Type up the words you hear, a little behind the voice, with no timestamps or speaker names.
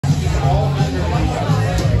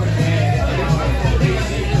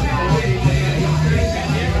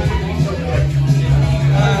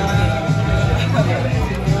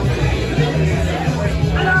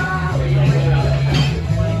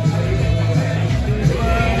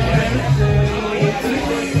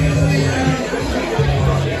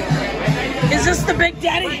is the Big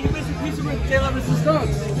Daddy. Wait, you missed a piece of it. Taylor misses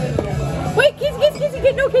stones. Wait,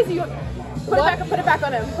 Casey, no, Casey. Put it back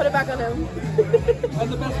on him. Put it back on him. That's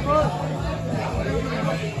the best part.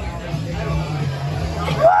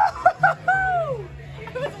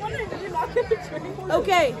 I was wondering, did you not get the drink?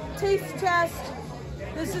 Okay, taste test.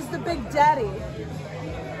 This is the Big Daddy.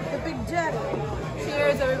 The Big Daddy.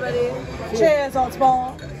 Cheers, everybody. Cheers, on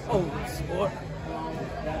small. Oh, sport.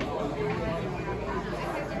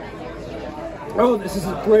 Oh, this is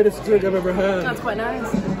the greatest drink I've ever had. That's quite nice.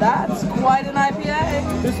 That's quite an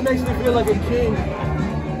IPA. This makes me feel like a king.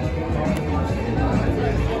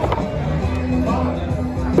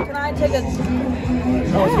 Can I take a...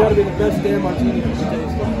 Oh, it's gotta be the best damn martini you can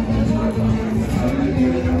taste.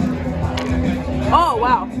 Oh,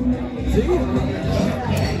 wow. See?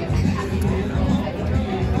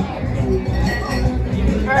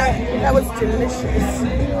 Alright, that was delicious.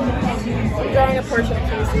 I'm drawing a portrait of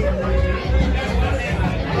Casey.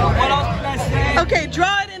 What else can I say? Okay,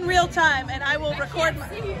 draw it in real time and I will record my...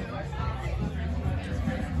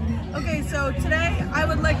 Okay, so today I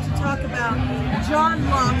would like to talk about John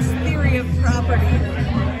Locke's theory of property,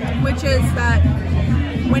 which is that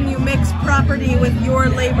when you mix property with your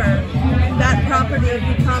labor, that property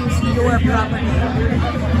becomes your property.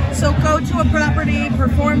 So go to a property,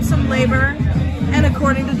 perform some labor, and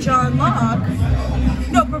according to John Locke,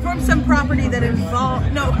 perform some property that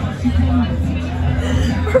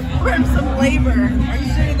perform some labor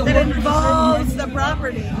that involves the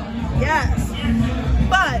property. Yes.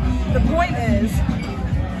 But the point is,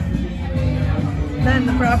 then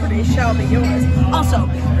the property shall be yours. Also,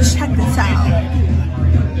 check this out.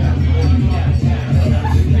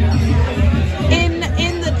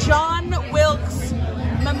 In the John Wilkes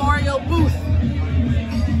Memorial Booth,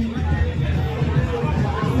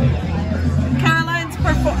 Caroline's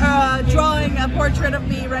drawing a portrait of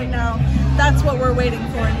me right now. That's what we're waiting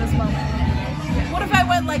for in this moment. What if I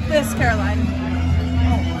went like this, Caroline?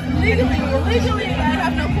 Legally, I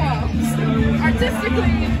have no qualms.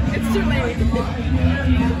 Artistically, it's too late.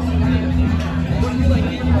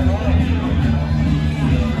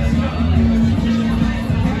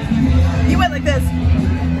 You went like this.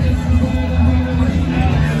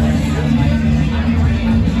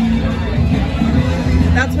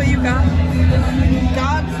 That's what you got?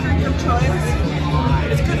 God's drink of choice?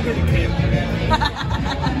 It's gonna be the king.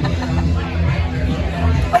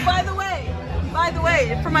 Oh, by the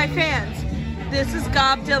way, for my fans, this is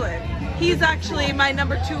Gob Dylan. He's actually my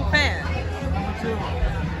 #2 fan.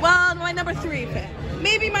 Well, my #3 fan.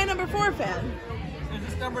 Maybe my #4 fan. Is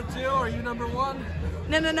this #2 or are you #1?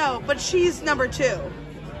 No, but she's #2.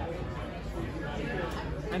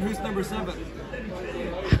 And who's #7?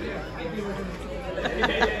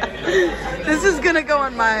 This is gonna go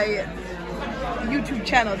on my YouTube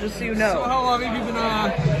channel, just so you know. So how long have you been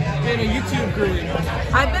a YouTube creator?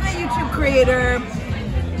 I've been a YouTube creator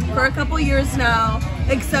for a couple years now,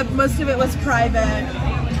 except most of it was private.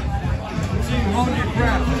 So you honed your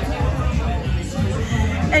craft.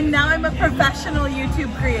 And now I'm a professional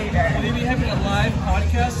YouTube creator. Maybe having a live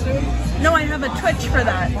podcast soon? No, I have a Twitch for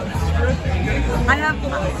that.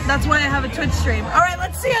 That's why I have a Twitch stream. All right,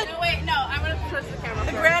 let's see it. No, wait, no, I'm gonna twist the camera.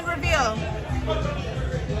 The grand reveal.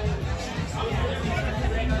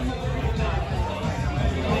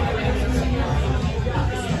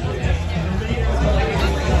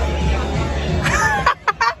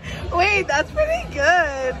 Wait, that's pretty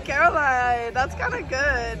good, Caroline. That's kind of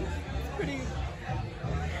good.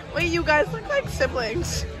 Wait, you guys look like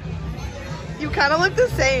siblings. You kind of look the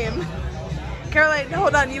same. Caroline,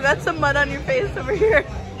 hold on. You got some mud on your face over here.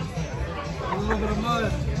 A little bit of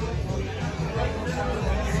mud.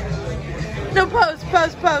 No, pose.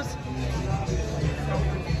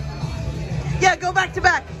 Yeah, go back to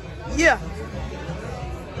back. Yeah.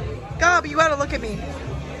 Gob, you gotta look at me.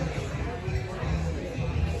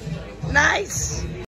 Nice.